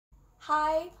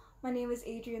Hi, my name is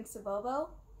Adrienne Sabobo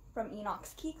from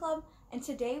Enoch's Key Club, and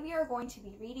today we are going to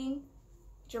be reading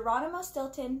Geronimo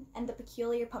Stilton and the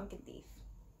Peculiar Pumpkin Thief.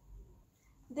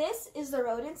 This is the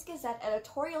Rodents Gazette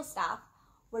editorial staff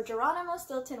where Geronimo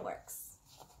Stilton works.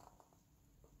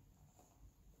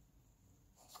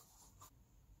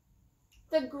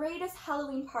 The greatest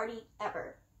Halloween party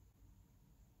ever.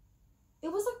 It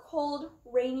was a cold,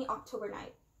 rainy October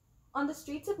night. On the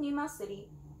streets of New Mouse City,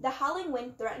 the howling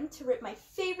wind threatened to rip my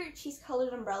favorite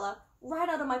cheese-colored umbrella right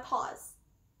out of my paws.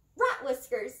 Rat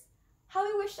whiskers! How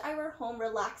I wished I were home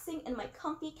relaxing in my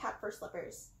comfy cat fur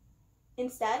slippers.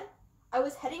 Instead, I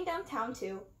was heading downtown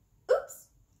to, oops,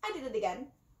 I did it again.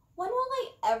 When will I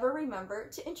ever remember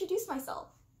to introduce myself?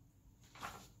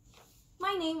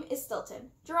 My name is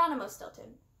Stilton, Geronimo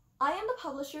Stilton. I am the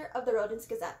publisher of the Rodents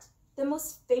Gazette, the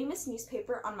most famous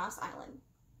newspaper on Mouse Island.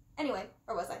 Anyway,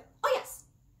 where was I? Oh yes!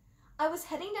 I was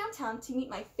heading downtown to meet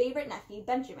my favorite nephew,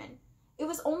 Benjamin. It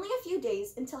was only a few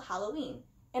days until Halloween,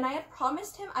 and I had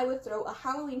promised him I would throw a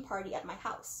Halloween party at my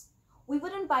house. We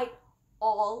would invite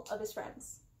all of his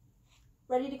friends.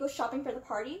 Ready to go shopping for the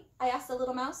party? I asked the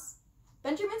little mouse.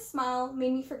 Benjamin's smile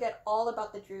made me forget all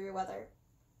about the dreary weather.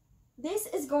 This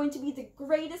is going to be the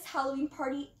greatest Halloween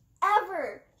party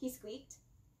ever, he squeaked.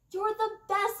 You're the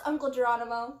best, Uncle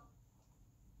Geronimo.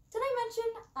 Did I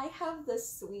mention I have the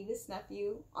sweetest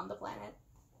nephew on the planet?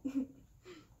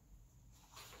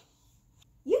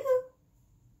 Yoo-hoo!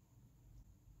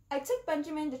 I took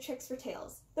Benjamin to Tricks for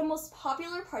Tales, the most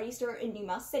popular party store in New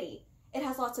Mouse City. It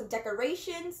has lots of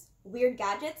decorations, weird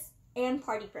gadgets, and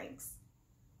party pranks.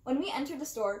 When we entered the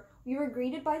store, we were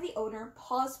greeted by the owner,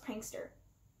 Paws Prankster.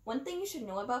 One thing you should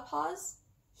know about Paws,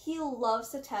 he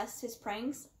loves to test his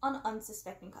pranks on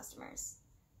unsuspecting customers.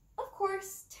 Of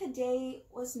course, today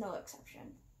was no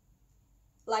exception.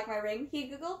 Like my ring, he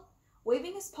giggled,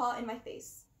 waving his paw in my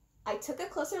face. I took a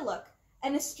closer look,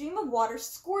 and a stream of water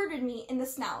squirted me in the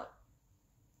snout.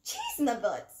 Cheese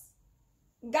nuggets!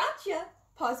 Gotcha,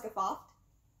 Paws guffawed.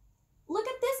 Look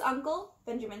at this, Uncle,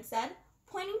 Benjamin said,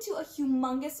 pointing to a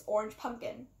humongous orange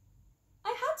pumpkin. I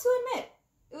had to admit,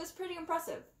 it was pretty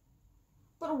impressive.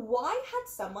 But why had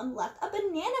someone left a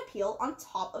banana peel on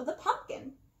top of the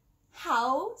pumpkin?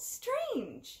 How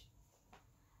strange!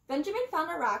 Benjamin found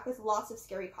a rack with lots of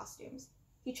scary costumes.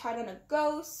 He tried on a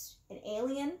ghost, an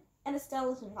alien, and a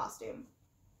skeleton costume.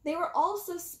 They were all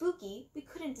so spooky, we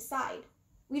couldn't decide.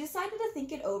 We decided to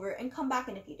think it over and come back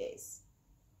in a few days.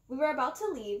 We were about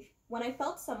to leave when I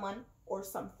felt someone, or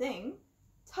something,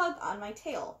 tug on my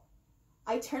tail.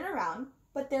 I turned around,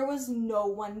 but there was no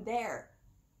one there.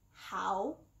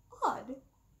 How odd.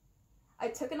 I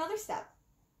took another step.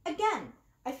 Again,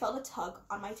 I felt a tug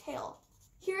on my tail.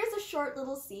 Here is a short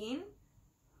little scene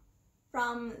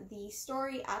from the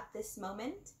story At This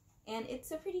Moment, and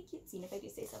it's a pretty cute scene if I do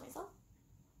say so myself.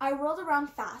 I whirled around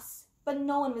fast, but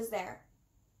no one was there.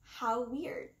 How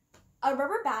weird. A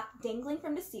rubber bat dangling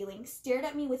from the ceiling stared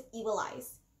at me with evil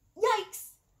eyes.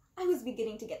 Yikes! I was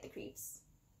beginning to get the creeps.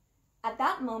 At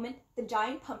that moment, the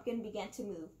giant pumpkin began to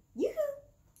move.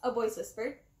 Yoo-hoo! A voice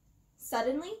whispered.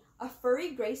 Suddenly, a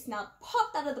furry gray snout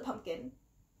popped out of the pumpkin.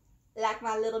 Like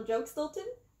my little joke, Stilton?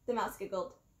 The mouse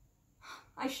giggled.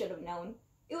 I should have known.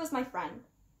 It was my friend.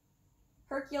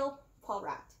 Hercule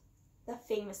Poirot, the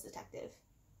famous detective.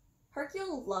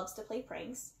 Hercule loves to play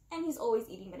pranks, and he's always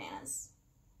eating bananas.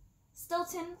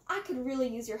 Stilton, I could really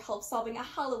use your help solving a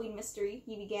Halloween mystery,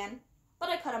 he began, but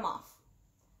I cut him off.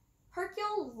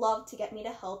 Hercule loved to get me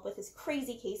to help with his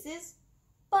crazy cases,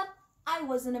 but I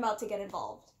wasn't about to get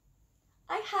involved.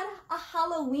 I had a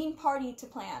Halloween party to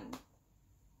plan.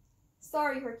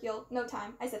 Sorry, Hercule, no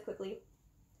time, I said quickly.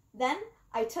 Then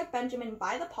I took Benjamin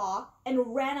by the paw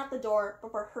and ran out the door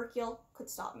before Hercule could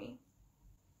stop me.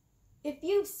 If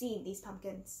you've seen these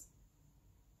pumpkins.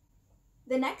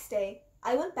 The next day,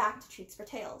 I went back to Treats for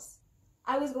Tales.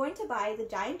 I was going to buy the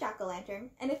giant jack-o'-lantern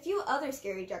and a few other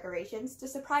scary decorations to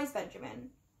surprise Benjamin.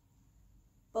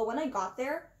 But when I got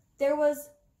there, there was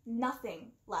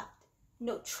nothing left.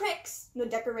 No tricks, no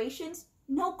decorations,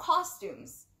 no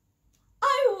costumes.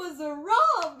 I was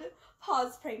robbed,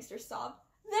 Paws Prankster sobbed.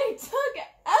 They took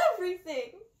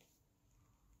everything.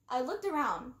 I looked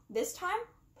around. This time,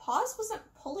 Paws wasn't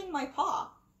pulling my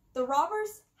paw. The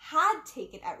robbers had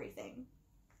taken everything.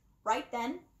 Right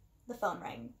then, the phone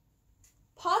rang.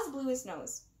 Paws blew his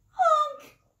nose.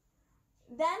 Honk!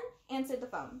 Then answered the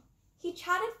phone. He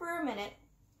chatted for a minute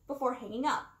before hanging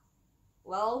up.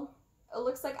 Well, it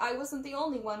looks like I wasn't the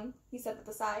only one, he said with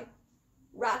a sigh.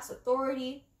 Rat's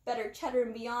Authority, Better Cheddar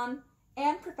and Beyond,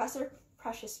 and Professor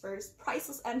Precious Fur's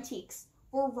priceless antiques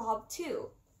were robbed too.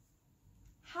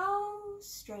 How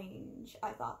strange,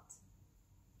 I thought.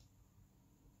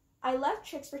 I left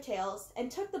Tricks for Tales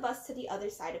and took the bus to the other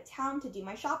side of town to do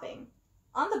my shopping.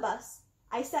 On the bus,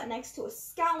 I sat next to a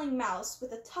scowling mouse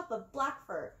with a tuft of black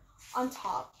fur on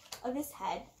top of his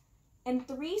head and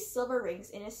 3 silver rings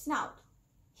in his snout.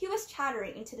 He was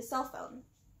chattering into the cell phone.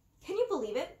 "Can you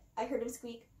believe it?" I heard him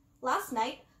squeak. "Last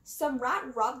night, some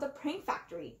rat robbed the prank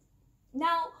factory.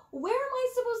 Now, where am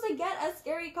I supposed to get a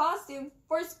scary costume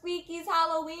for Squeaky's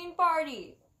Halloween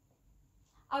party?"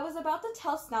 I was about to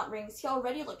tell Snout Rings he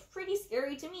already looked pretty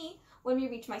scary to me when we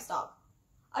reached my stop.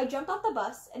 I jumped off the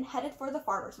bus and headed for the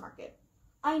farmer's market.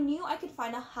 I knew I could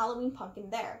find a Halloween pumpkin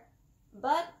there,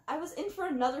 but I was in for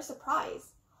another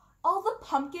surprise. All the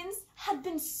pumpkins had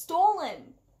been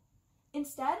stolen.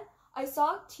 Instead, I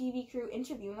saw a TV crew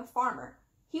interviewing a farmer.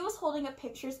 He was holding up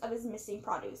pictures of his missing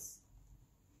produce.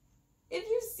 "If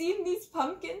you've seen these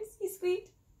pumpkins," he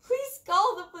squeaked, "please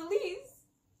call the police."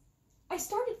 I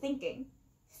started thinking.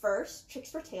 First,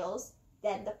 Tricks for Tales,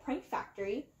 then the prank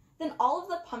factory, then all of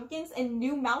the pumpkins in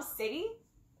New Mouse City.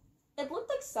 It looked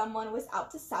like someone was out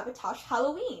to sabotage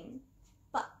Halloween.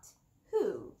 But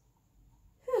who?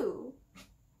 Who?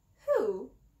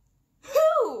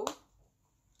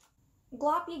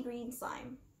 Gloppy green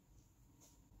slime.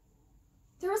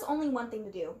 There was only one thing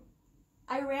to do.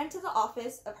 I ran to the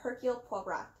office of Hercule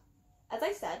Poirot. As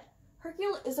I said,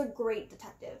 Hercule is a great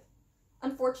detective.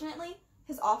 Unfortunately,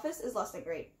 his office is less than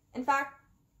great. In fact,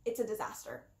 it's a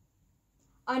disaster.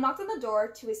 I knocked on the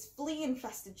door to his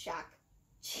flea-infested shack.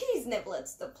 Cheese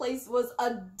niblets, the place was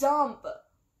a dump.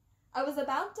 I was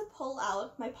about to pull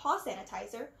out my paw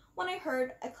sanitizer when I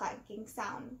heard a clanking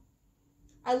sound.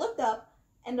 I looked up,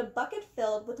 and a bucket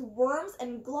filled with worms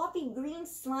and gloppy green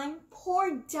slime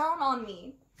poured down on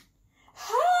me.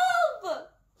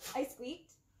 "Help!" I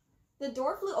squeaked. The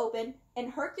door flew open,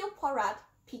 and Hercule Poirot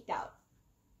peeked out.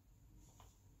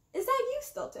 "Is that you,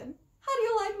 Stilton? How do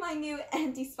you like my new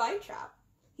anti-spy trap?"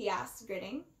 he asked,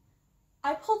 grinning.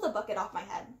 I pulled the bucket off my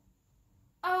head.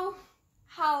 "Oh,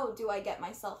 how do I get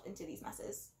myself into these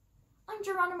messes? I'm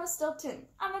Geronimo Stilton.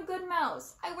 I'm a good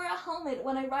mouse. I wear a helmet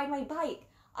when I ride my bike.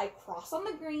 I cross on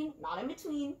the green, not in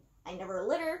between. I never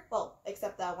litter, well,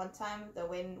 except that one time the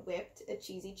wind whipped a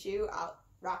cheesy chew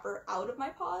wrapper out of my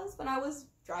paws when I was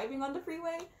driving on the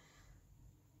freeway."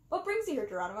 "What brings you here,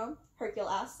 Geronimo?" Hercule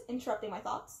asked, interrupting my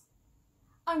thoughts.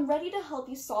 "I'm ready to help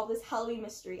you solve this Halloween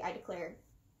mystery," I declared.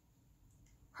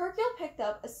 Hercule picked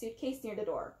up a suitcase near the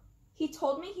door. He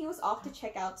told me he was off to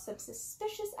check out some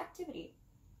suspicious activity.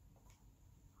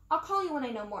 "I'll call you when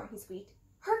I know more," he squeaked.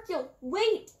 "Hercule,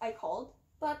 wait!" I called,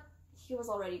 but he was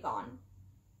already gone.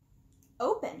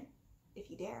 "Open, if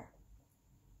you dare."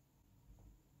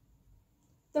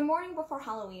 The morning before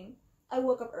Halloween, I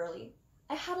woke up early.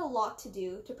 I had a lot to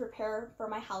do to prepare for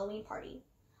my Halloween party.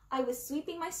 I was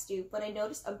sweeping my stoop when I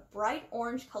noticed a bright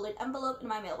orange-colored envelope in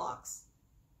my mailbox.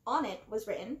 On it was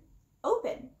written,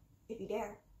 "Open, if you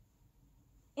dare."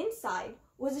 Inside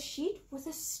was a sheet with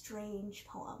a strange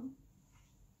poem.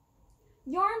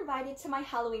 "You're invited to my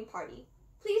Halloween party.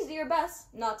 Please do your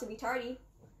best not to be tardy.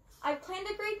 I've planned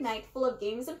a great night full of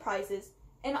games and prizes,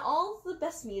 and all the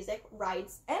best music,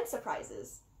 rides, and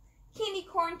surprises. Candy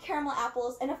corn, caramel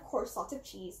apples, and of course lots of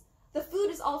cheese. The food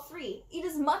is all free. Eat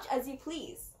as much as you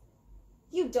please.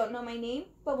 You don't know my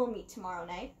name, but we'll meet tomorrow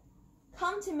night.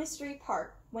 Come to Mystery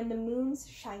Park when the moon's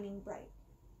shining bright."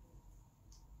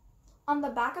 On the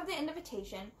back of the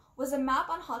invitation was a map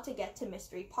on how to get to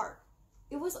Mystery Park.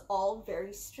 It was all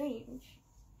very strange.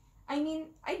 I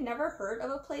mean, I'd never heard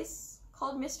of a place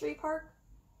called Mystery Park.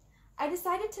 I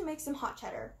decided to make some hot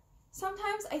cheddar.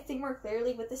 Sometimes I think more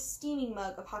clearly with a steaming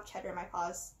mug of hot cheddar in my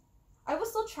paws. I was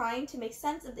still trying to make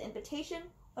sense of the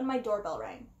invitation when my doorbell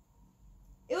rang.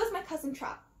 It was my cousin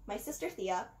Trap, my sister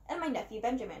Thea, and my nephew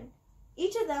Benjamin.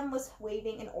 Each of them was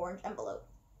waving an orange envelope.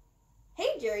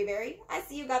 "Hey, Jerryberry, I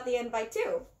see you got the invite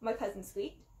too," my cousin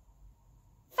squeaked.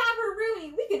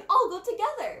 "Fabberoonie, we can all go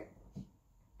together!"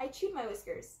 I chewed my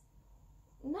whiskers.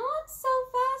 "Not so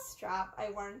fast, Trap,"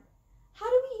 I warned. "How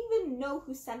do we even know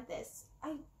who sent this?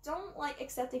 I don't like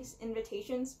accepting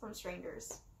invitations from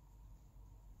strangers."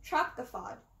 Trap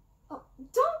guffawed. "Oh,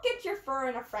 don't get your fur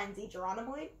in a frenzy,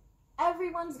 Geronimo.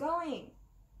 Everyone's going.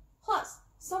 Plus,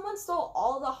 someone stole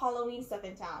all the Halloween stuff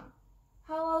in town.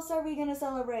 How else are we gonna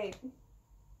celebrate?"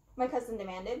 my cousin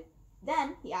demanded.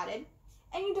 Then, he added,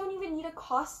 "And you don't even need a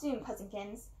costume,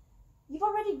 Cousinkins. You've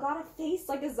already got a face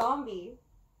like a zombie."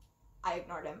 I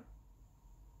ignored him.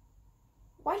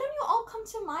 "Why don't you all come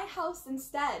to my house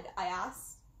instead?" I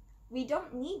asked. "We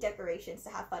don't need decorations to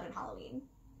have fun on Halloween."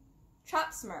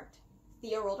 Trap smirked,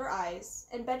 Thea rolled her eyes,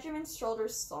 and Benjamin's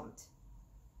shoulders slumped.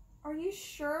 "Are you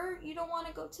sure you don't want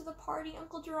to go to the party,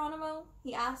 Uncle Geronimo?"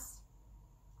 he asked.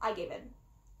 I gave in.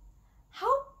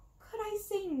 How could I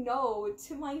say no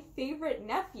to my favorite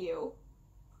nephew?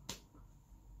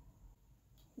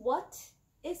 What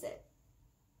is it?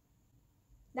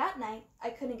 That night, I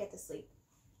couldn't get to sleep.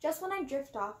 Just when I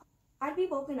drift off, I'd be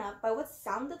woken up by what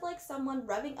sounded like someone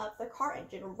revving up their car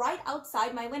engine right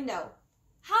outside my window.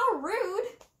 How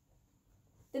rude!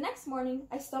 The next morning,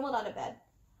 I stumbled out of bed.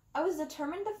 I was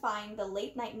determined to find the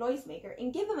late-night noisemaker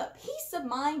and give him a piece of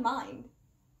my mind.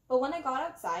 But when I got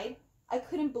outside, I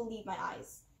couldn't believe my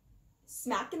eyes.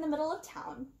 Smack in the middle of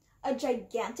town, a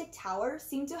gigantic tower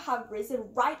seemed to have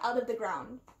risen right out of the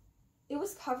ground. It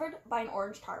was covered by an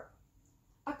orange tarp.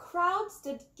 A crowd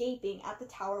stood gaping at the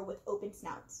tower with open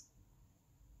snouts.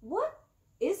 "What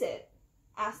is it?"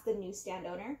 asked the newsstand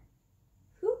owner.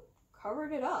 "Who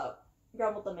covered it up?"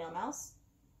 grumbled the mail mouse.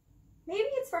 "Maybe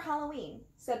it's for Halloween,"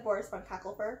 said Boris von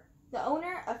Cacklefur, the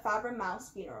owner of Faber Mouse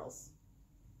Funerals.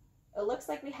 "It looks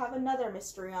like we have another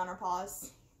mystery on our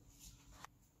paws."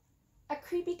 A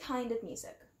creepy kind of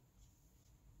music.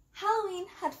 Halloween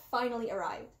had finally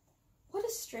arrived. What a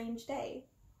strange day.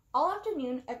 All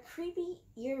afternoon, a creepy,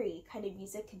 eerie kind of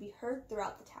music could be heard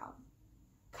throughout the town.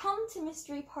 Come to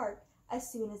Mystery Park as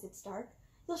soon as it's dark.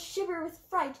 You'll shiver with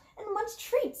fright and munch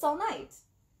treats all night.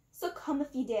 So come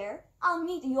if you dare, I'll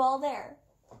meet you all there.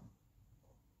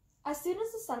 As soon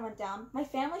as the sun went down, my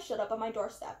family showed up on my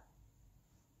doorstep.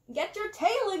 "Get your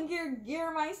tail in gear,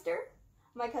 Gearmeister,"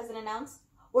 my cousin announced.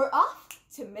 "We're off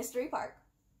to Mystery Park."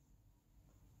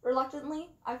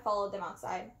 Reluctantly, I followed them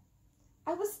outside.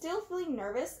 I was still feeling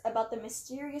nervous about the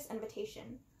mysterious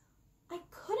invitation. I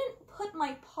couldn't put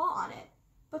my paw on it,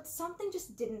 but something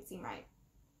just didn't seem right.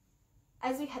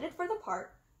 As we headed for the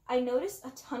park, I noticed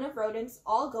a ton of rodents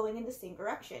all going in the same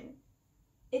direction.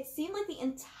 It seemed like the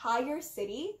entire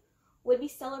city would be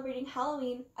celebrating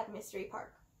Halloween at Mystery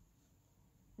Park.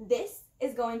 "This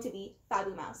is going to be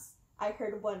Fabu Mouse," I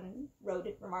heard one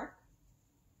rodent remark.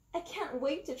 "I can't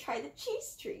wait to try the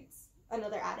cheese treats,"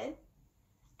 another added.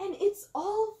 "And it's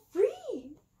all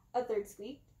free," a third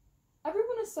squeaked.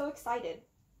 Everyone was so excited.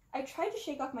 I tried to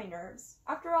shake off my nerves.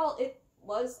 After all, it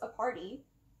was a party.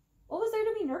 What was there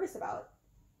to be nervous about?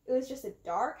 It was just a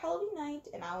dark Halloween night,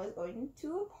 and I was going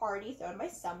to a party thrown by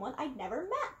someone I'd never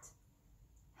met.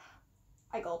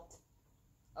 I gulped.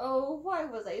 Oh, why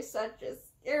was I such a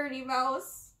scaredy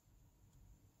mouse?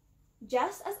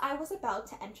 Just as I was about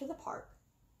to enter the park,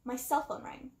 my cell phone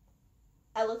rang.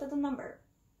 I looked at the number.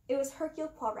 It was Hercule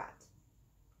Poirot.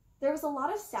 There was a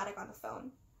lot of static on the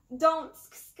phone. "Don't,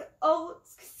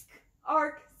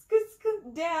 ark,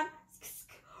 Dan,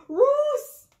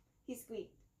 Roos," he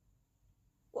squeaked.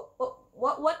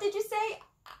 What did you say?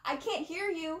 I can't hear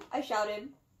you," I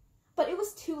shouted. But it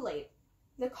was too late.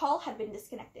 The call had been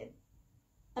disconnected.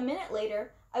 A minute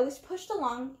later, I was pushed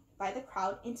along by the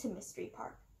crowd into Mystery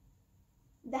Park.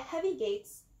 The heavy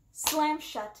gates slammed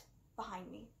shut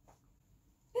behind me.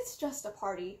 It's just a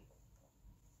party.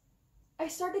 I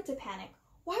started to panic.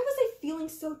 Why was I feeling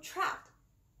so trapped?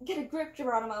 Get a grip,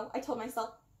 Geronimo, I told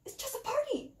myself. It's just a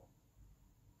party.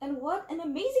 And what an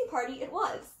amazing party it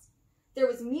was. There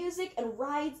was music and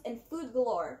rides and food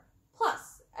galore.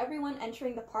 Plus, everyone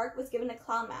entering the park was given a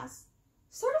clown mask.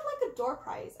 Sort of like a door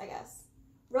prize, I guess.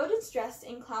 Rodents dressed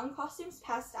in clown costumes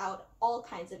passed out all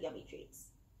kinds of yummy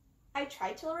treats. I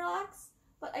tried to relax,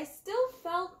 but I still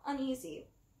felt uneasy.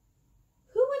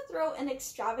 Who would throw an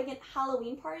extravagant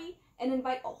Halloween party and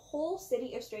invite a whole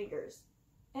city of strangers?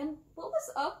 And what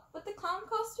was up with the clown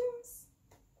costumes?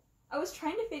 I was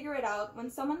trying to figure it out when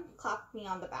someone clapped me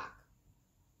on the back.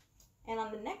 And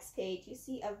on the next page, you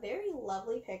see a very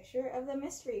lovely picture of the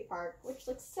Mystery Park, which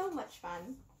looks so much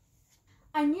fun.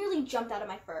 I nearly jumped out of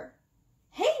my fur.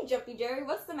 "Hey, Jumpy Jerry,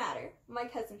 what's the matter?" my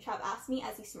cousin Trav asked me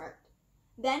as he smirked.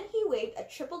 Then he waved a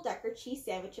triple-decker cheese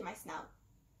sandwich in my snout.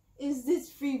 "Is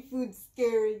this free food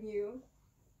scaring you?"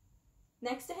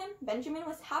 Next to him, Benjamin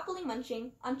was happily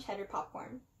munching on cheddar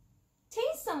popcorn.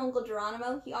 "Taste some, Uncle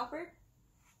Geronimo," he offered.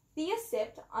 Thea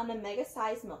sipped on a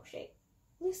mega-sized milkshake.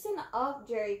 "Loosen up,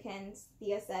 Jerrykins,"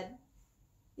 Thea said.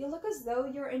 "You look as though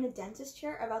you're in a dentist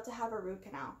chair about to have a root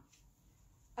canal."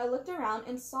 I looked around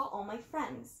and saw all my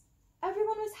friends.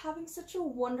 Everyone was having such a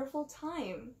wonderful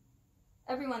time.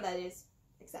 Everyone, that is,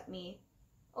 except me.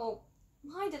 Oh,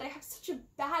 why did I have such a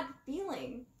bad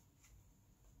feeling?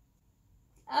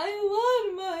 I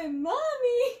want my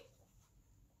mommy!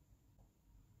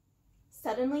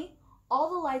 Suddenly,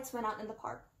 all the lights went out in the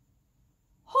park.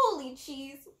 Holy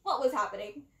cheese! What was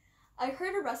happening? I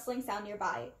heard a rustling sound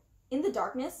nearby. In the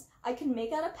darkness, I could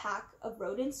make out a pack of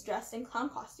rodents dressed in clown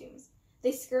costumes.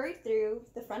 They scurried through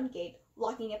the front gate,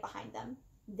 locking it behind them.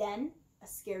 Then, a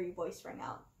scary voice rang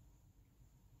out.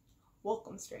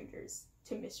 Welcome, strangers,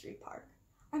 to Mystery Park.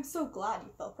 I'm so glad you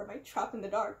fell for my trap in the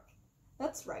dark.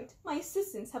 That's right, my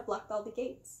assistants have locked all the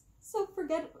gates, so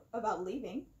forget about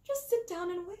leaving. Just sit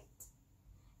down and wait.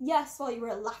 Yes, while you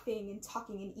were laughing and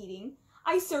talking and eating,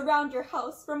 I surround your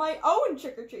house for my own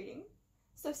trick-or-treating.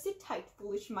 So sit tight,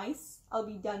 foolish mice. I'll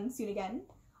be done soon again.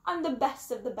 I'm the best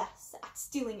of the best at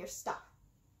stealing your stuff.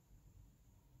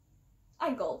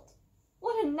 I gulped.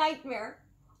 What a nightmare!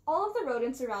 All of the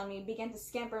rodents around me began to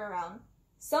scamper around.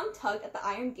 Some tugged at the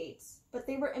iron gates, but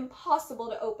they were impossible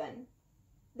to open.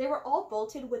 They were all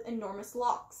bolted with enormous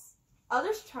locks.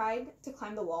 Others tried to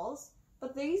climb the walls,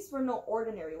 but these were no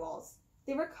ordinary walls.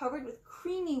 They were covered with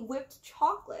creamy whipped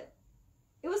chocolate.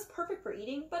 It was perfect for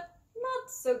eating, but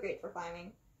not so great for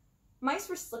climbing. Mice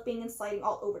were slipping and sliding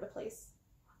all over the place.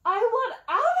 I want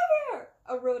out of here!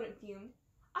 A rodent fumed.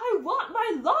 I want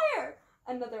my lawyer!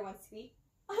 Another one squeaked.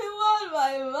 I want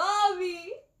my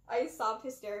mommy! I sobbed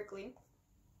hysterically.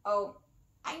 Oh,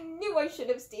 I knew I should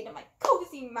have stayed in my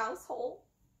cozy mouse hole.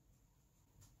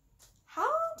 How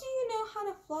do you know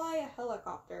how to fly a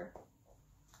helicopter?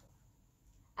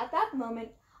 At that moment,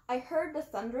 I heard the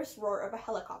thunderous roar of a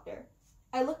helicopter.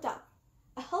 I looked up.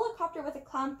 A helicopter with a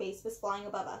clown face was flying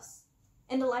above us.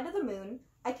 In the light of the moon,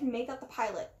 I could make out the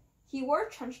pilot. He wore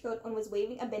a trench coat and was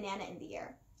waving a banana in the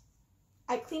air.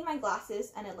 I cleaned my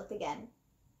glasses and I looked again.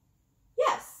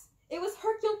 Yes, it was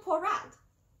Hercule Poirot.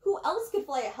 Who else could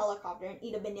fly a helicopter and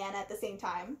eat a banana at the same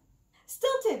time?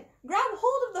 Stilton, grab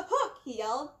hold of the hook, he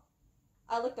yelled.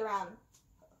 I looked around.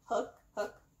 Hook,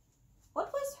 hook.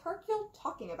 What was Hercule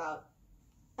talking about?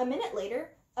 A minute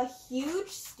later, a huge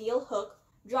steel hook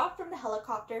dropped from the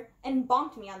helicopter and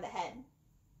bonked me on the head.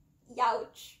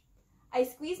 Youch! I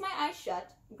squeezed my eyes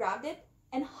shut, grabbed it,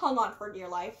 and hung on for dear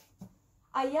life.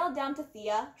 I yelled down to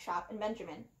Thea, Chap, and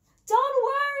Benjamin. Don't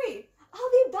worry!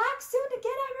 I'll be back soon to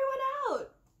get everyone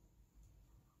out!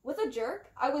 With a jerk,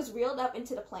 I was reeled up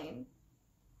into the plane.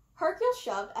 Hercule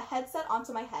shoved a headset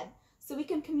onto my head so we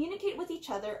could communicate with each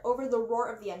other over the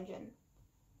roar of the engine.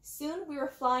 Soon we were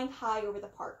flying high over the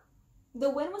park. The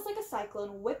wind was like a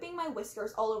cyclone, whipping my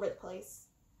whiskers all over the place.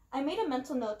 I made a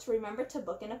mental note to remember to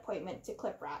book an appointment to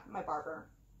Clip Rat, my barber.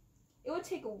 It would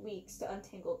take weeks to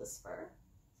untangle this fur.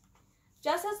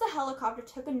 Just as the helicopter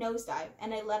took a nosedive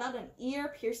and I let out an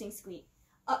ear-piercing squeak.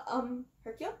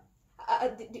 Hercule?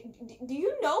 Do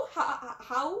you know how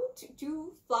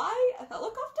to fly a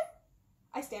helicopter?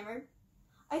 I stammered.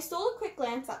 I stole a quick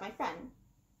glance at my friend.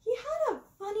 He had a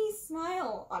funny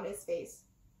smile on his face.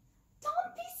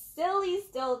 Don't be silly,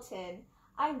 Stilton.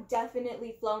 I've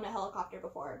definitely flown a helicopter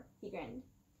before, he grinned.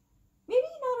 Maybe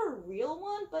not a real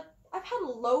one, but I've had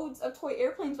loads of toy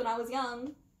airplanes when I was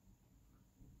young.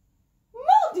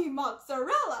 Moldy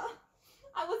mozzarella!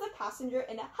 I was a passenger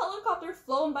in a helicopter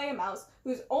flown by a mouse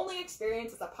whose only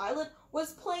experience as a pilot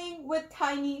was playing with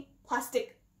tiny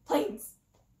plastic planes.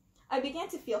 I began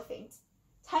to feel faint.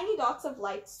 Tiny dots of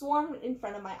light swarmed in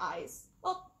front of my eyes.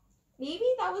 Well, maybe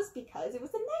that was because it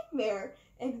was a nightmare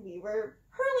and we were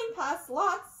hurling past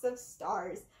lots of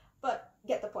stars. But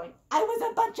get the point. I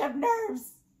was a bunch of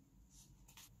nerves.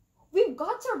 We've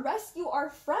got to rescue our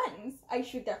friends, I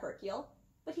shrieked at Hercule,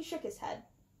 but he shook his head.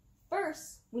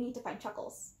 First, we need to find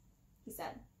Chuckles, he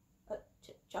said.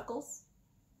 Chuckles?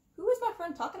 Who was my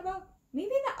friend talking about? Maybe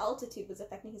the altitude was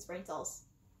affecting his brain cells.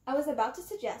 I was about to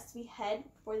suggest we head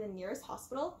for the nearest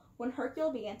hospital when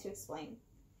Hercule began to explain.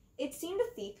 It seemed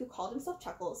a thief who called himself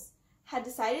Chuckles had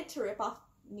decided to rip off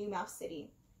New Mouse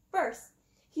City. First,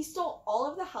 he stole all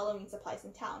of the Halloween supplies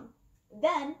in town.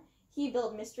 Then, he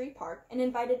built Mystery Park and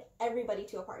invited everybody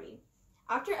to a party.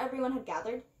 After everyone had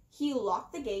gathered, he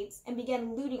locked the gates and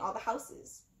began looting all the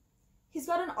houses. He's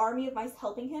got an army of mice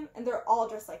helping him, and they're all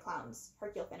dressed like clowns,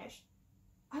 Hercule finished.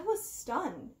 I was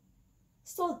stunned.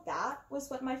 So that was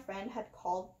what my friend had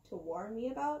called to warn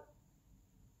me about?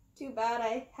 Too bad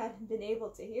I hadn't been able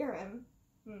to hear him.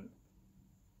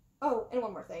 Oh, and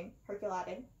one more thing, Hercule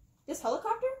added. This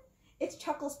helicopter? It's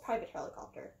Chuckles' private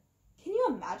helicopter. Can you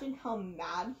imagine how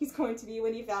mad he's going to be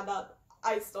when he found out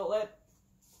I stole it?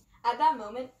 At that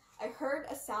moment, I heard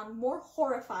a sound more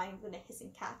horrifying than a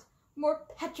hissing cat, more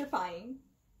petrifying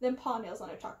than paw nails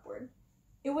on a chalkboard.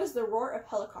 It was the roar of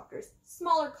helicopters,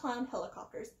 smaller clown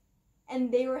helicopters,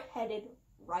 and they were headed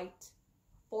right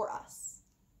for us.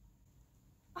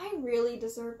 I really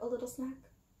deserve a little snack.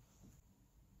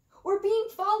 We're being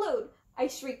followed, I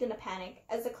shrieked in a panic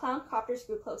as the clown copters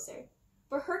grew closer,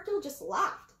 but Hercule just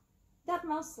laughed. That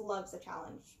mouse loves a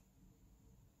challenge.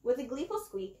 With a gleeful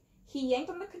squeak, he yanked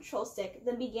on the control stick,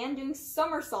 then began doing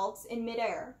somersaults in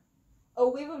midair. A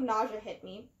wave of nausea hit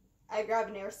me. I grabbed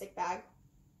an air stick bag.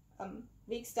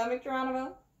 Weak stomach,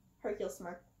 Geronimo? Hercule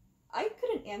smirked. I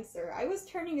couldn't answer. I was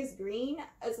turning as green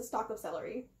as a stalk of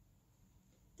celery.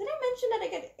 Did I mention that I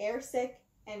get air sick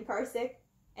and car sick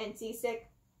and seasick?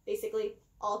 Basically,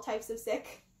 all types of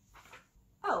sick.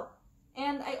 Oh,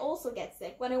 and I also get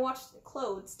sick when I watch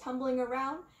clothes tumbling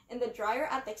around in the dryer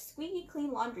at the squeaky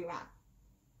clean laundromat.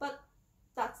 But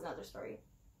that's another story.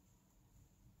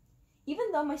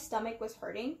 Even though my stomach was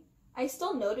hurting, I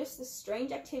still noticed the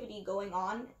strange activity going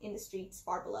on in the streets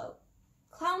far below.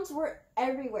 Clowns were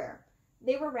everywhere.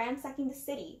 They were ransacking the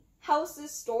city.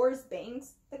 Houses, stores,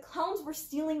 banks. The clowns were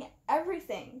stealing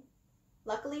everything.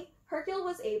 Luckily, Hercule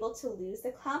was able to lose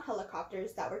the clown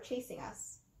helicopters that were chasing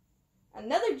us.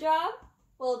 Another job?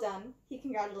 Well done, he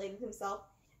congratulated himself.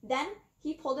 Then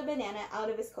he pulled a banana out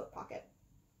of his coat pocket.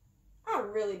 I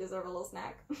really deserve a little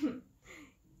snack.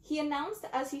 He announced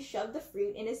as he shoved the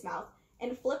fruit in his mouth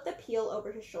and flipped the peel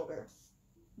over his shoulder.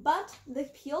 But the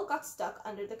peel got stuck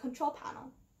under the control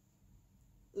panel.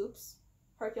 Oops,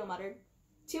 Hercule muttered.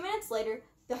 2 minutes later,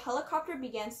 the helicopter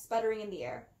began sputtering in the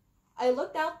air. I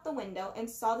looked out the window and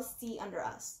saw the sea under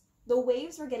us. The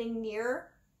waves were getting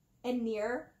nearer and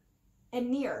nearer and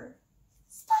nearer.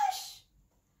 Splash!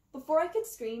 Before I could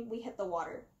scream, we hit the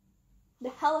water. The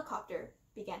helicopter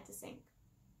began to sink.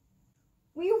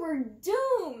 We were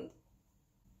doomed!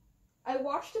 I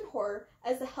watched in horror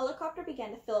as the helicopter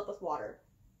began to fill up with water.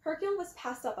 Hercule was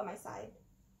passed up on my side.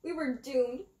 We were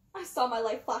doomed. I saw my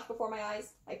life flash before my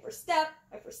eyes. My first step,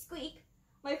 my first squeak,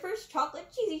 my first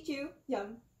chocolate cheesy chew.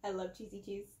 Yum, I love cheesy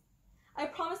chews. I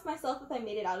promised myself if I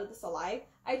made it out of this alive,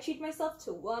 I'd treat myself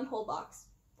to 1 whole box.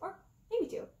 Or maybe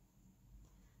 2.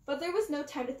 But there was no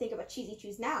time to think about cheesy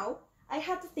chews now. I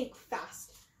had to think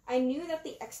fast. I knew that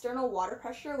the external water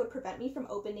pressure would prevent me from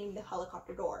opening the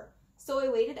helicopter door, so I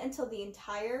waited until the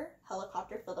entire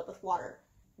helicopter filled up with water.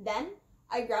 Then,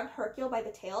 I grabbed Hercule by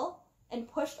the tail and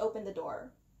pushed open the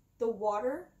door. The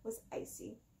water was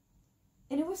icy,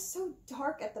 and it was so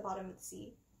dark at the bottom of the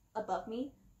sea. Above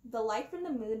me, the light from the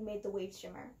moon made the waves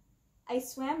shimmer. I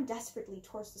swam desperately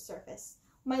towards the surface.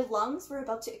 My lungs were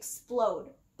about to explode,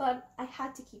 but I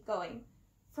had to keep going.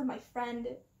 For my friend,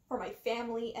 for my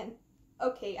family, and,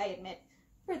 okay, I admit,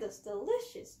 for those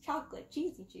delicious chocolate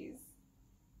cheesy chews.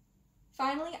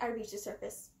 Finally, I reached the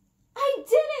surface. I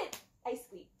did it! I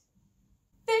squeaked.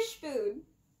 Fish food!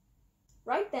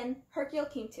 Right then, Hercule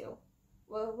came to.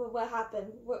 What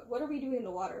happened? What are we doing in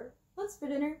the water? What's for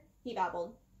dinner? He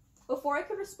babbled. Before I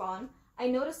could respond, I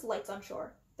noticed lights on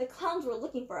shore. The clowns were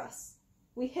looking for us.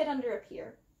 We hid under a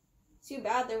pier. Too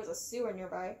bad there was a sewer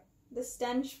nearby. The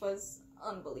stench was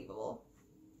unbelievable.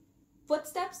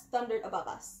 Footsteps thundered above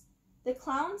us. The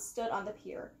clowns stood on the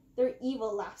pier. Their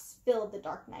evil laughs filled the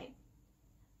dark night.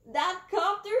 That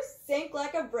copter sank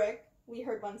like a brick, we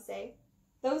heard one say.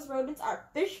 Those rodents are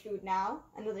fish food now,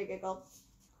 another giggled.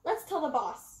 Let's tell the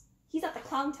boss. He's at the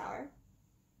clown tower.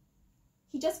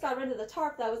 He just got rid of the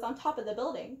tarp that was on top of the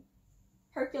building.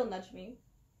 Hercule nudged me.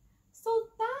 So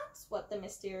that's what the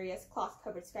mysterious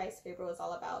cloth-covered skyscraper was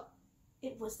all about.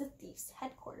 It was the thief's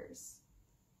headquarters.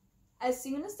 As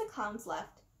soon as the clowns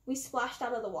left, we splashed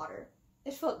out of the water.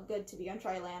 It felt good to be on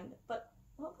dry land, but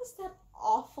what was that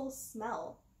awful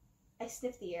smell? I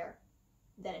sniffed the air.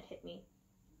 Then it hit me.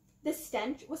 The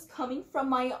stench was coming from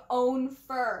my own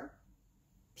fur.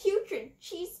 Putrid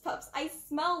cheese puffs, I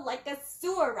smelled like a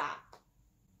sewer rat.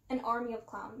 An army of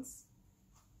clowns.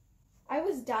 I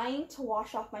was dying to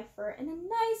wash off my fur in a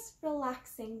nice,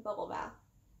 relaxing bubble bath.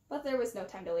 But there was no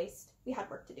time to waste. We had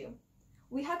work to do.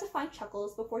 We had to find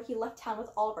Chuckles before he left town with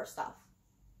all of our stuff.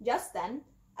 Just then,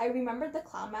 I remembered the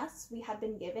clown masks we had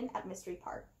been given at Mystery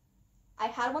Park. I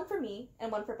had one for me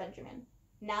and one for Benjamin.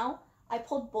 Now, I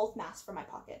pulled both masks from my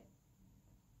pocket.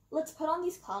 Let's put on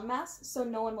these clown masks so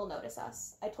no one will notice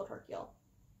us, I told Hercule.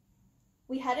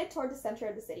 We headed toward the center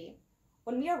of the city.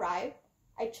 When we arrived,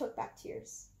 I choked back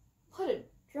tears. What a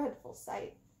dreadful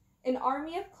sight. An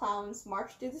army of clowns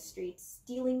marched through the streets,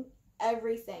 stealing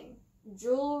everything.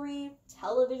 Jewelry,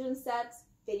 television sets,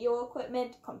 video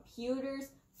equipment, computers,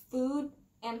 food,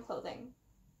 and clothing.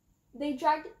 They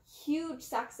dragged huge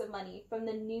sacks of money from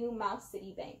the new Mouse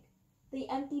City Bank. They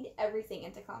emptied everything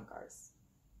into clown cars.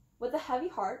 With a heavy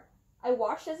heart, I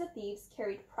watched as the thieves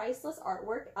carried priceless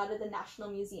artwork out of the National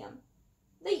Museum.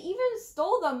 They even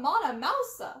stole the Mana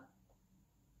Mousa!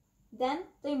 Then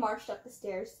they marched up the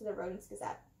stairs to the Rodents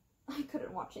Gazette. I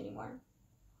couldn't watch anymore.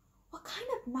 What kind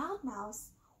of loud mouse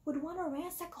would want to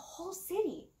ransack a whole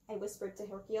city? I whispered to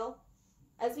Hercule.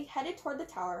 As we headed toward the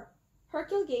tower,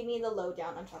 Hercule gave me the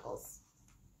lowdown on Chuckles.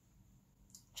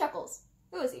 Chuckles,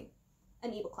 who is he?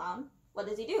 An evil clown. What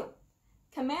does he do?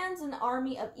 Commands an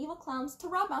army of evil clowns to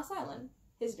rob Mouse Island.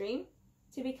 His dream?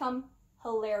 To become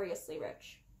hilariously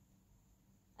rich.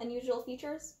 unusual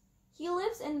features? He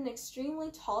lives in an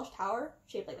extremely tall tower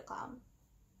shaped like a clown.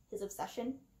 His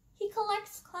obsession? He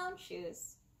collects clown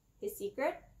shoes. His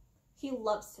secret? He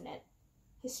loves to knit.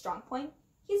 His strong point?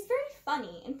 He's very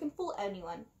funny and can fool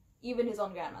anyone, even his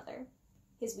own grandmother.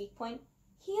 His weak point?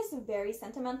 He is very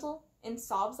sentimental and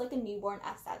sobs like a newborn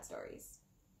at sad stories.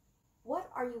 What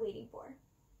are you waiting for?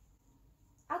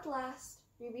 At last,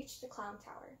 we reached the clown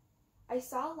tower. I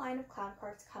saw a line of clown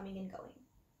carts coming and going.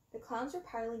 The clowns were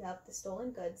piling up the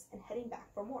stolen goods and heading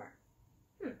back for more.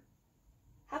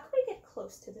 How could we get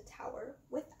close to the tower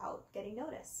without getting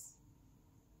noticed?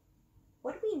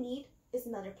 What we need is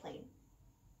another plane,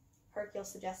 Hercule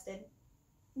suggested.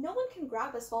 No one can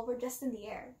grab us while we're just in the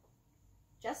air.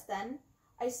 Just then,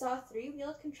 I saw a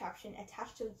three-wheeled contraption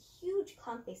attached to a huge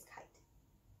clown-faced kite.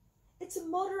 It's a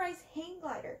motorized hang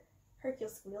glider, Hercule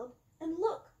squealed. And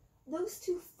look, those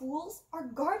two fools are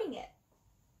guarding it.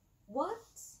 What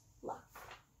luck.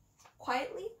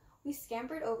 Quietly, we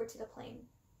scampered over to the plane.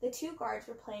 The two guards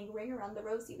were playing Ring Around the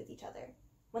Rosie with each other.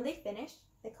 When they finished,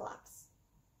 they collapsed.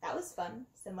 That was fun,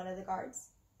 said one of the guards.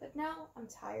 But now I'm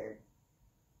tired.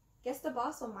 Guess the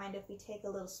boss will mind if we take a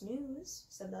little snooze,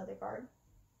 said the other guard.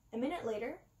 A minute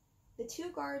later, the two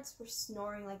guards were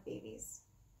snoring like babies.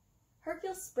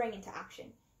 Hercule sprang into action.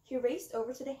 He raced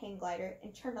over to the hang glider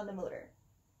and turned on the motor.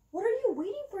 What are you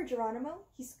waiting for, Geronimo?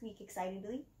 He squeaked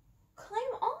excitedly. Climb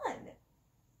on!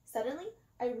 Suddenly,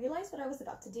 I realized what I was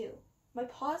about to do. My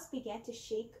paws began to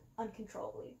shake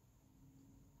uncontrollably.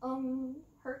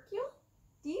 Hercule?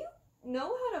 Do you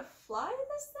know how to fly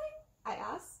this thing? I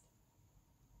asked.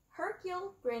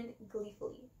 Hercule grinned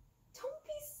gleefully. Don't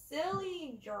be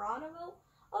silly, Geronimo.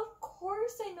 Of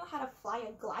course I know how to fly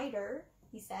a glider,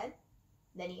 he said.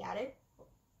 Then he added,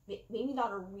 maybe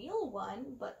not a real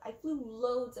one, but I flew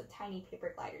loads of tiny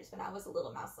paper gliders when I was a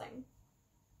little mouseling.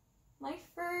 My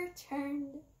fur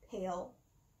turned pale.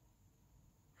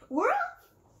 Whirl!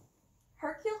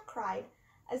 Hercule cried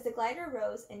as the glider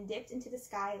rose and dipped into the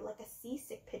sky like a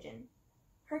seasick pigeon.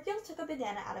 Hercule took a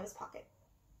banana out of his pocket.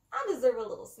 I deserve a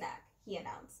little snack, he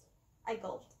announced. I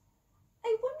gulped.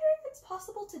 I wonder if it's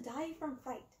possible to die from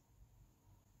fright.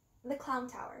 The Clown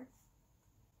Tower.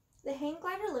 The hang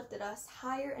glider lifted us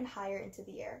higher and higher into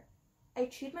the air. I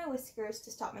chewed my whiskers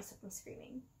to stop myself from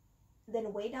screaming.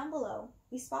 Then way down below,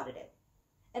 we spotted it.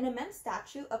 An immense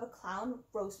statue of a clown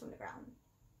rose from the ground.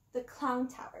 The Clown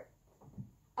Tower.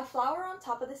 A flower on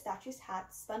top of the statue's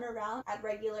hat spun around at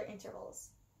regular intervals.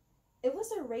 It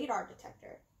was a radar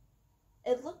detector.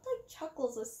 It looked like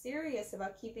Chuckles was serious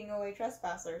about keeping away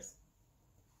trespassers.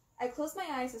 I closed my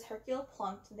eyes as Hercule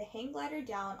plunked the hang glider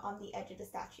down on the edge of the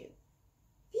statue.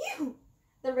 Phew!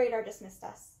 The radar dismissed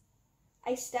us.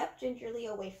 I stepped gingerly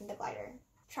away from the glider,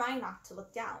 trying not to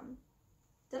look down.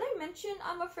 Did I mention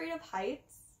I'm afraid of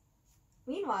heights?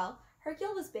 Meanwhile,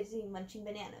 Hercule was busy munching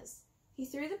bananas. He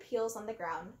threw the peels on the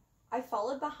ground. I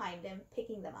followed behind him,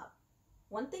 picking them up.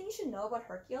 One thing you should know about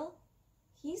Hercule,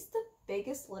 he's the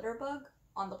biggest litter bug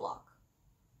on the block.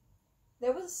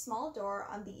 There was a small door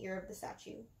on the ear of the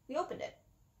statue. We opened it.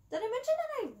 Did I mention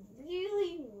that I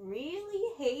really,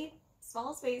 really hate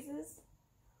small spaces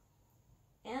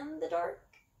and the dark?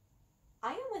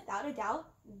 I am without a doubt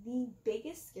the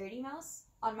biggest scaredy mouse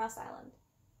on Mouse Island.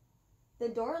 The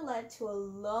door led to a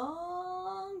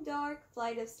long, dark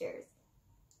flight of stairs.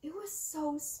 It was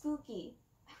so spooky.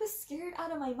 I was scared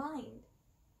out of my mind.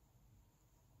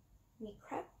 We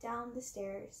crept down the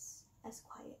stairs as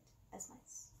quiet as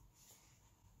mice.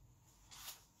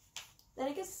 Then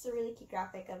I guess it's a really cute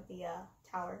graphic of the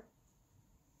tower.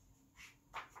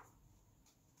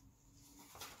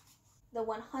 The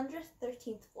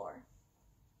 113th floor.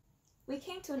 We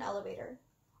came to an elevator.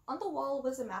 On the wall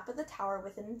was a map of the tower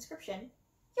with an inscription,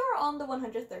 "You're on the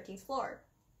 113th floor."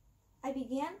 I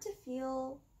began to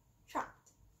feel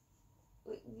trapped.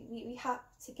 We have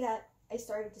to get... I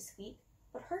started to squeak,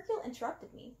 but Hercule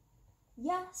interrupted me.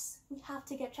 "Yes, we have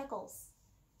to get Chuckles,"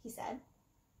 he said.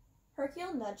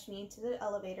 Hercule nudged me into the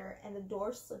elevator and the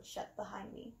door slid shut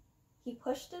behind me. He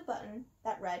pushed a button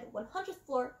that read 100th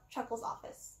floor, Chuckles'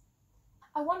 office.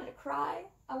 I wanted to cry.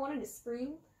 I wanted to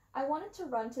scream. I wanted to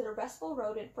run to the restful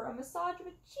rodent for a massage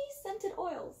with cheese-scented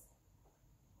oils.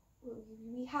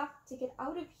 "We have to get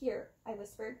out of here," I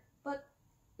whispered, but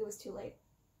it was too late.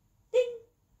 Ding!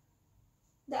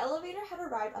 The elevator had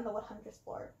arrived on the 100th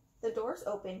floor. The doors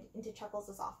opened into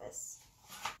Chuckles' office.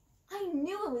 I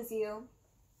knew it was you!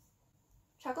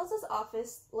 Chuckles'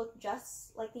 office looked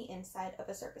just like the inside of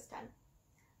a circus tent.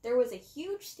 There was a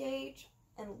huge stage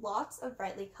and lots of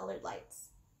brightly colored lights.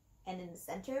 And in the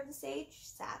center of the stage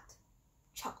sat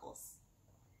Chuckles.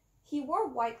 He wore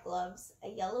white gloves, a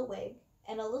yellow wig,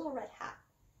 and a little red hat.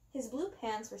 His blue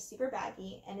pants were super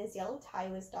baggy, and his yellow tie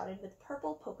was dotted with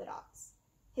purple polka dots.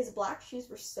 His black shoes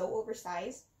were so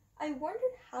oversized, I wondered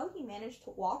how he managed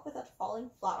to walk without falling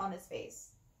flat on his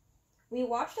face. We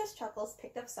watched as Chuckles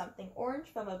picked up something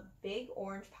orange from a big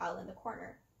orange pile in the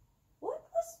corner. What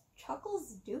was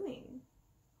Chuckles doing?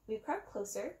 We crept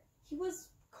closer. He was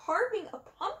carving a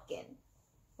pumpkin.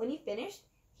 When he finished,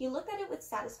 he looked at it with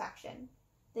satisfaction.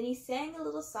 Then he sang a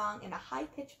little song in a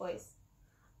high-pitched voice.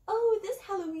 "Oh, this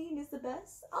Halloween is the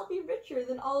best. I'll be richer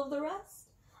than all of the rest.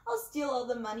 I'll steal all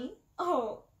the money.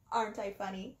 Oh, aren't I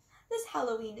funny? This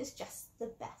Halloween is just the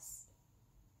best."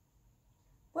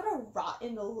 What a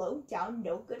rotten, low-down,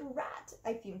 no-good rat,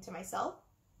 I fumed to myself.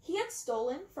 He had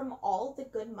stolen from all the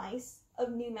good mice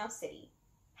of New Mouse City.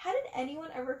 Hadn't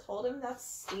anyone ever told him that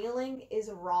stealing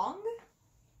is wrong?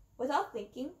 Without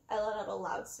thinking, I let out a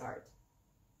loud snort.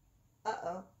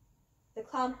 Uh-oh. The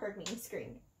clown heard me and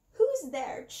screamed, "Who's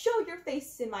there? Show your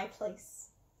face in my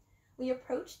place." We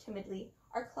approached timidly,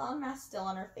 our clown mask still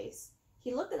on our face.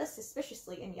 He looked at us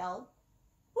suspiciously and yelled,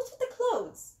 "What's with the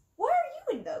clothes? Why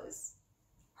are you in those?"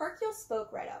 Hercule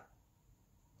spoke right up.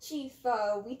 "Chief,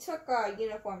 we took our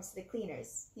uniforms to the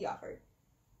cleaners," he offered.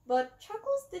 But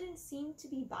Chuckles didn't seem to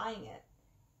be buying it.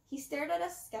 He stared at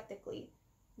us skeptically.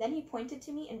 Then he pointed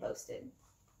to me and boasted,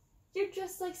 "You're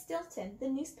just like Stilton, the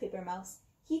newspaper mouse.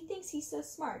 He thinks he's so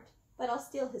smart, but I'll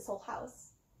steal his whole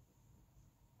house."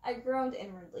 I groaned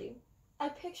inwardly. I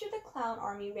pictured the clown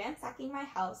army ransacking my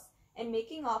house and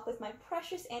making off with my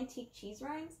precious antique cheese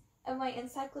rinds and my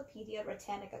Encyclopedia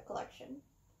Britannica collection.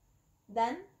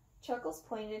 Then Chuckles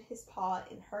pointed his paw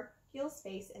in Hercule's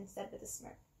face and said with a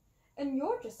smirk, "And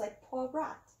you're just like poor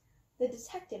Rat, the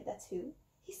detective, that's who.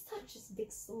 He's such a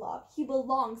big slob, he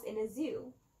belongs in a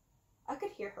zoo." I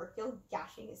could hear Hercule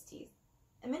gashing his teeth.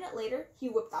 A minute later, he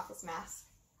whipped off his mask.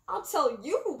 "I'll tell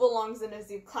you who belongs in a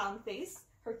zoo, clown face,"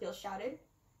 Hercule shouted.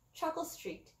 Chuckles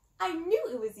shrieked, "I knew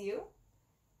it was you!"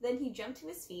 Then he jumped to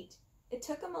his feet. It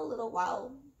took him a little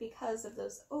while because of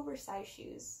those oversized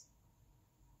shoes.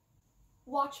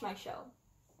 "Watch my show."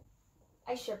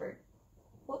 I shivered.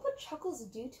 What would Chuckles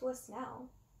do to us now?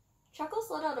 Chuckles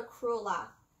let out a cruel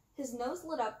laugh. His nose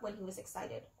lit up when he was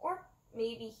excited, or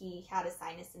maybe he had a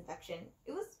sinus infection.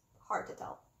 It was hard to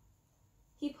tell.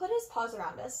 He put his paws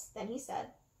around us, then he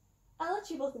said, "I'll let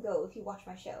you both go if you watch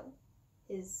my show."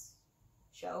 His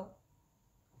show.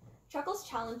 Chuckles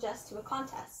challenged us to a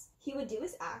contest. He would do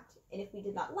his act, and if we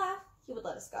did not laugh, he would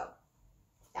let us go.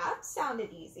 That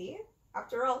sounded easy.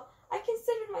 After all, I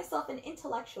considered myself an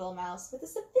intellectual mouse with a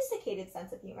sophisticated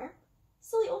sense of humor.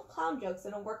 Silly old clown jokes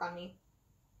didn't work on me.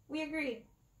 We agreed.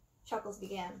 Chuckles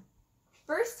began.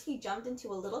 First, he jumped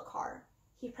into a little car.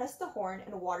 He pressed the horn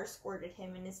and water squirted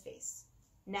him in his face.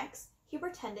 Next, he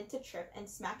pretended to trip and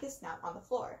smack his snout on the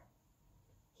floor.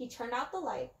 He turned out the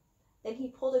light. Then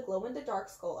he pulled a glow-in-the-dark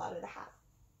skull out of the hat.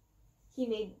 He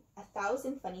made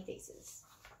 1,000 funny faces.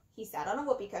 He sat on a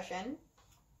whoopee cushion.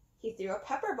 He threw a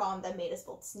pepper bomb that made us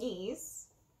both sneeze.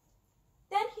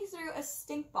 Then he threw a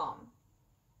stink bomb.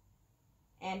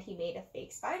 And he made a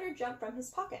fake spider jump from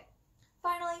his pocket.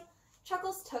 Finally,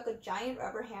 Chuckles took a giant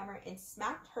rubber hammer and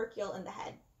smacked Hercule in the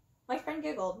head. My friend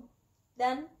giggled.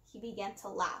 Then he began to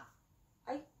laugh.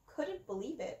 I couldn't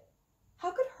believe it.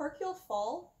 How could Hercule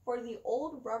fall for the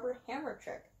old rubber hammer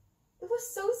trick? It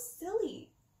was so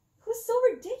silly. It was so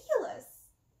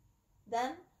ridiculous.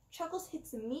 Then Chuckles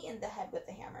hits me in the head with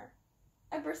the hammer.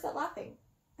 I burst out laughing.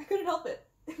 I couldn't help it.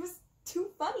 It was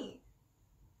too funny.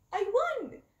 "I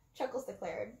won!" Chuckles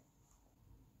declared.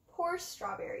 Poor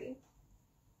Strawberry.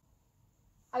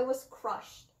 I was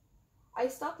crushed. I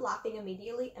stopped laughing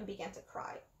immediately and began to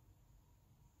cry.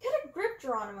 "Get a grip,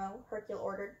 Geronimo," Hercule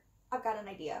ordered. "I've got an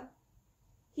idea."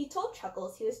 He told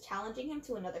Chuckles he was challenging him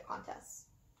to another contest.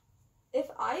 "If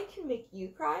I can make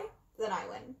you cry, then I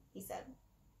win," he said.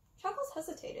 Chuckles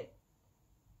hesitated.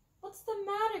 "What's the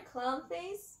matter, clown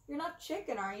face? You're not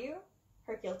chicken, are you?"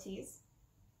 Hercule teased.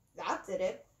 That did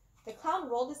it. The clown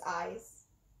rolled his eyes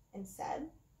and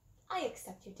said, "I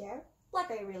accept your dare, like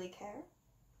I really care."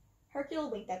 Hercule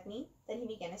winked at me, then he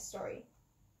began his story.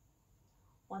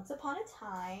 Once upon a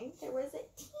time, there was a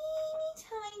teeny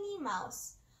tiny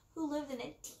mouse who lived in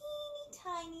a teeny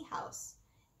tiny house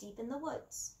deep in the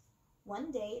woods.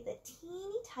 One day, the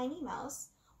teeny tiny mouse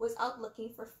was out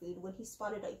looking for food when he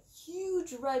spotted a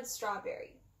huge red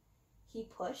strawberry. He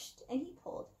pushed and he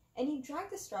pulled, and he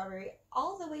dragged the strawberry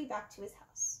all the way back to his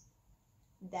house.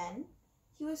 Then,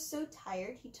 he was so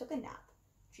tired he took a nap,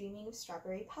 dreaming of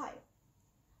strawberry pie.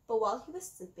 But while he was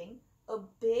sleeping, a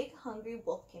big hungry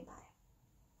wolf came by.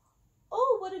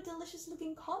 "Oh, what a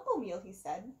delicious-looking combo meal," he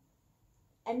said.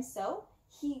 And so,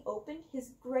 he opened his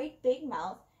great big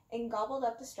mouth and gobbled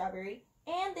up the strawberry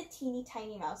and the teeny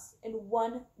tiny mouse in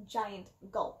one giant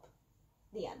gulp.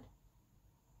 The end.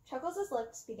 Chuckles'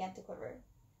 lips began to quiver.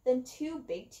 Then 2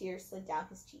 big tears slid down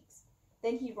his cheeks.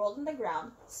 Then he rolled on the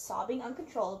ground, sobbing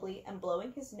uncontrollably and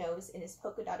blowing his nose in his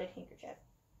polka-dotted handkerchief.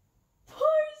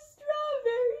 "Poor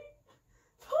strawberry!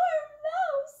 Poor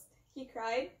mouse!" he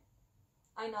cried.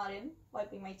 I nodded,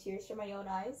 wiping my tears from my own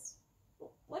eyes.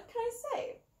 What can I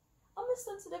say? I'm a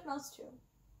sensitive mouse too.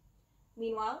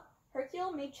 Meanwhile,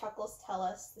 Hercule made Chuckles tell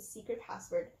us the secret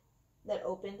password that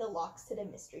opened the locks to the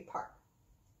mystery park.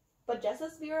 But just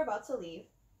as we were about to leave,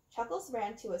 Chuckles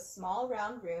ran to a small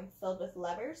round room filled with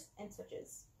levers and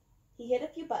switches. He hit a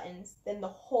few buttons, then the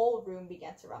whole room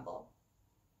began to rumble.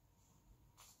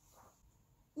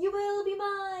 "You will be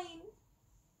mine!"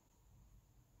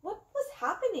 What was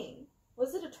happening?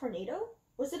 Was it a tornado?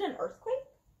 Was it an earthquake?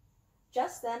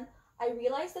 Just then, I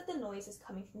realized that the noise was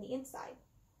coming from the inside.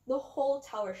 The whole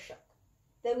tower shook.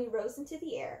 Then we rose into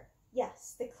the air.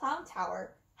 Yes, the clown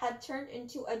tower had turned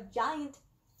into a giant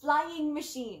flying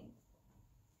machine.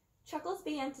 Chuckles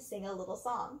began to sing a little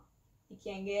song. "You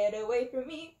can't get away from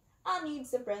me, I need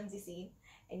some friends, you see,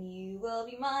 and you will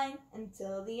be mine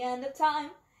until the end of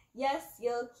time. Yes,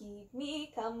 you'll keep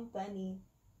me company."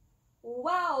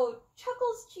 Wow,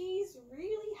 Chuckles' cheese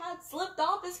really had slipped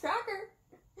off his cracker.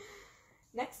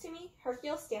 Next to me,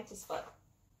 Hercule stamped his foot.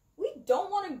 "We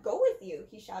don't want to go with you,"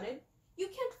 he shouted. "You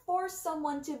can't force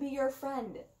someone to be your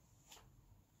friend."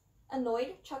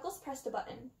 Annoyed, Chuckles pressed a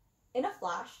button. In a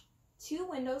flash, 2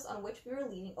 windows on which we were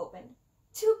leaning opened.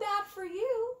 "Too bad for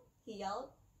you," he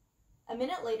yelled. A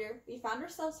minute later, we found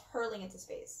ourselves hurling into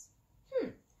space.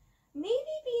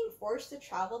 Maybe being forced to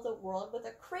travel the world with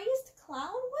a crazed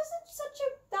clown wasn't such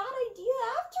a bad idea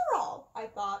after all, I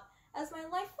thought, as my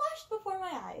life flashed before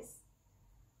my eyes.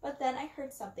 But then I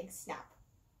heard something snap.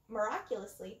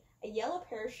 Miraculously, a yellow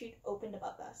parachute opened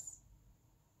above us.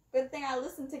 "Good thing I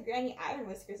listened to Granny Iron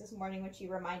Whiskers this morning when she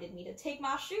reminded me to take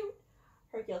my chute,"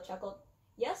 Hercule chuckled.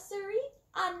 "Yes, sirree,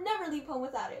 I never leave home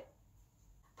without it.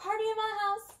 Party in my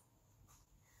house."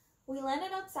 We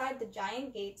landed outside the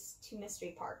giant gates to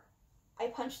Mystery Park. I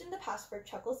punched in the password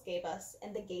Chuckles gave us,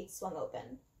 and the gates swung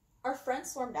open. Our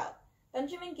friends swarmed out.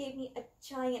 Benjamin gave me a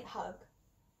giant hug.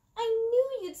 "I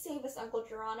knew you'd save us, Uncle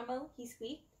Geronimo," he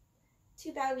squeaked.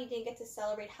 "Too bad we didn't get to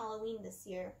celebrate Halloween this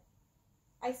year."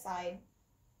 I sighed.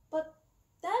 But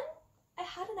then I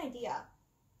had an idea.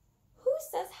 Who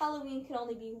says Halloween can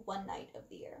only be one night of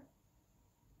the year?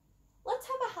 "Let's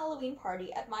have a Halloween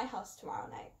party at my house tomorrow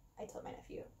night," I told my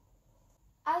nephew.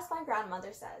 As my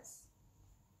grandmother says.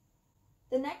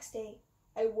 The next day,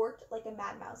 I worked like a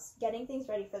mad mouse, getting things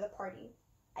ready for the party.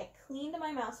 I cleaned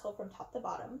my mouse hole from top to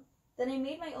bottom. Then I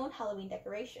made my own Halloween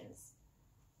decorations.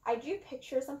 I drew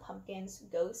pictures on pumpkins,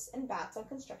 ghosts, and bats on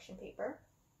construction paper.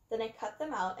 Then I cut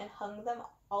them out and hung them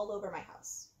all over my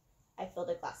house. I filled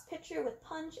a glass pitcher with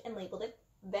punch and labeled it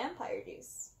vampire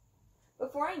juice.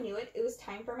 Before I knew it, it was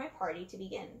time for my party to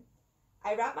begin.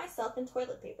 I wrapped myself in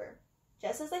toilet paper.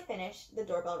 Just as I finished, the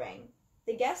doorbell rang.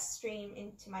 The guests streamed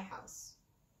into my house.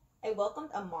 I welcomed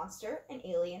a monster, an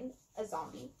alien, a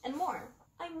zombie, and more.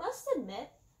 I must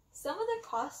admit, some of the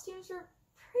costumes were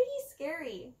pretty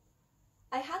scary.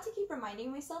 I had to keep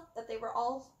reminding myself that they were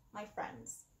all my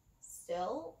friends.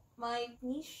 Still, my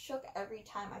knees shook every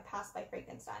time I passed by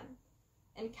Frankenstein,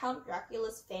 and Count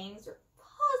Dracula's fangs were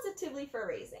positively for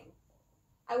raising.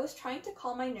 I was trying to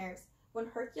calm my nerves when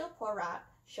Hercule Poirot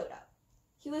showed up.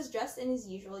 He was dressed in his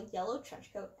usual yellow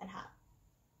trench coat and hat.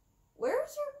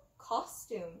 "Where's your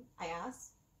costume?" I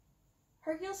asked.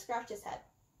 Hercule scratched his head.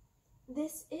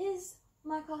 "This is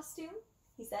my costume,"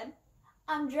 he said.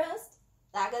 "I'm dressed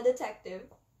like a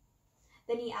detective."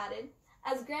 Then he added,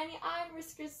 "As Granny Iron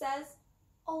Whiskers says,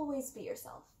 always be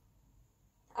yourself."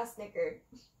 I snickered.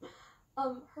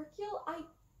 Hercule, I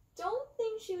don't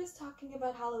think she was talking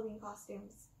about Halloween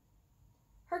costumes."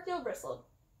 Hercule bristled.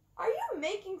 "Are you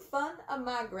making fun of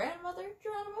my grandmother,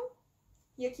 Geronimo?"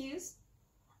 he accused.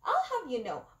 "I'll have you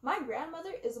know, my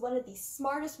grandmother is one of the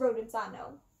smartest rodents I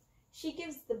know. She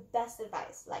gives the best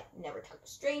advice, like never talk to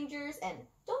strangers and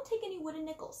don't take any wooden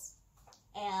nickels.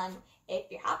 And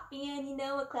if you're happy and you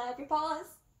know it, clap your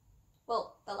paws."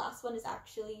 Well, the last one is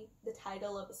actually the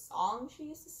title of a song she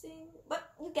used to sing,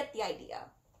 but you get the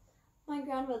idea. My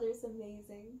grandmother's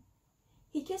amazing.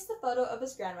 He kissed the photo of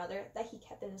his grandmother that he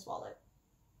kept in his wallet.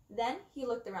 Then he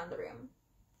looked around the room.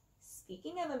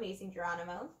 "Speaking of amazing,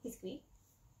 Geronimo," he squeaked,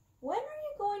 "when are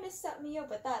you going to set me up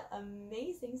with that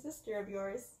amazing sister of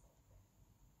yours?"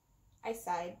 I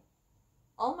sighed.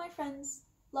 All my friends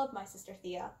love my sister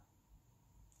Thea.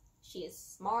 She is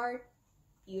smart,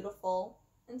 beautiful,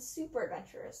 and super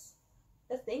adventurous.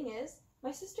 The thing is,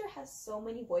 my sister has so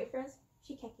many boyfriends,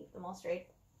 she can't keep them all straight.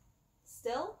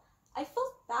 Still, I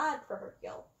felt bad for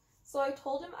Hercule, so I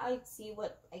told him I'd see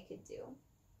what I could do.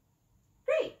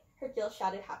 Great, Hercule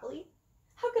shouted happily.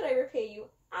 How could I repay you?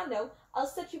 I know, I'll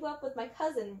set you up with my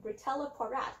cousin, Brutella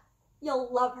Porat.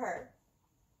 You'll love her.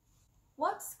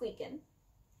 What's squeakin'?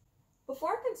 Before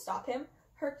I could stop him,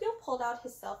 Hercule pulled out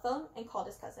his cell phone and called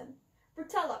his cousin.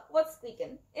 Brutella, what's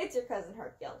squeakin'? It's your cousin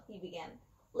Hercule, he began.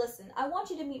 Listen, I want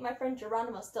you to meet my friend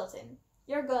Geronimo Stilton.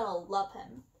 You're gonna love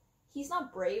him. He's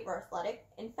not brave or athletic.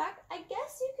 In fact, I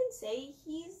guess you can say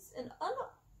he's an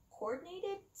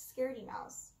uncoordinated scaredy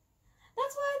mouse.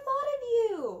 That's why I thought of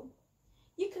you.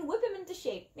 You can whip him into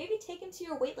shape, maybe take him to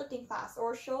your weightlifting class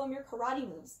or show him your karate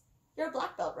moves. You're a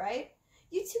black belt, right?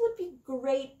 You two would be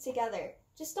great together.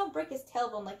 Just don't break his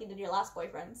tailbone like you did your last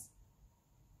boyfriends.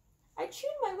 I chewed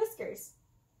my whiskers.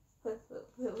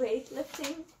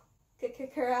 Weightlifting?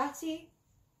 Karate?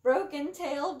 Broken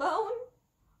tailbone?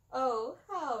 Oh,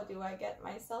 how do I get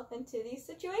myself into these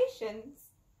situations?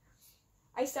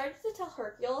 I started to tell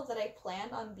Hercule that I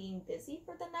planned on being busy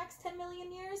for the next 10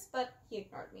 million years, but he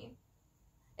ignored me.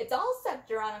 It's all set,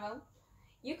 Geronimo.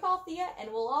 You call Thea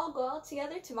and we'll all go out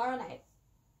together tomorrow night.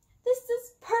 This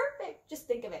is perfect! Just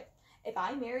think of it. If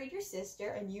I married your sister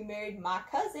and you married my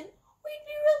cousin, we'd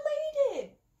be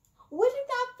related. Wouldn't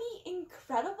that be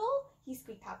incredible? He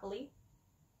squeaked happily.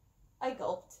 I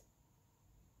gulped.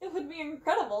 It would be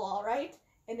incredible, all right.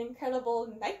 An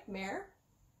incredible nightmare.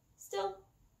 Still,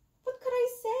 what could I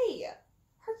say?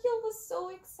 Hercule was so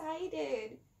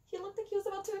excited. He looked like he was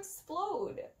about to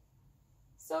explode.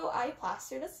 So I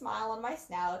plastered a smile on my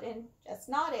snout and just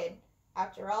nodded.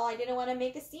 After all, I didn't want to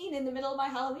make a scene in the middle of my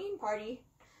Halloween party.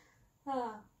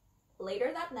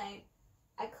 Later that night,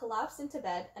 I collapsed into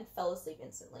bed and fell asleep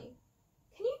instantly.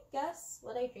 Can you guess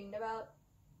what I dreamed about?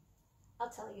 I'll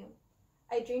tell you.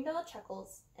 I dreamed about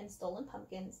Chuckles and stolen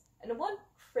pumpkins and one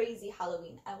crazy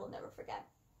Halloween I will never forget.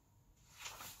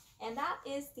 And that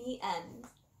is the end.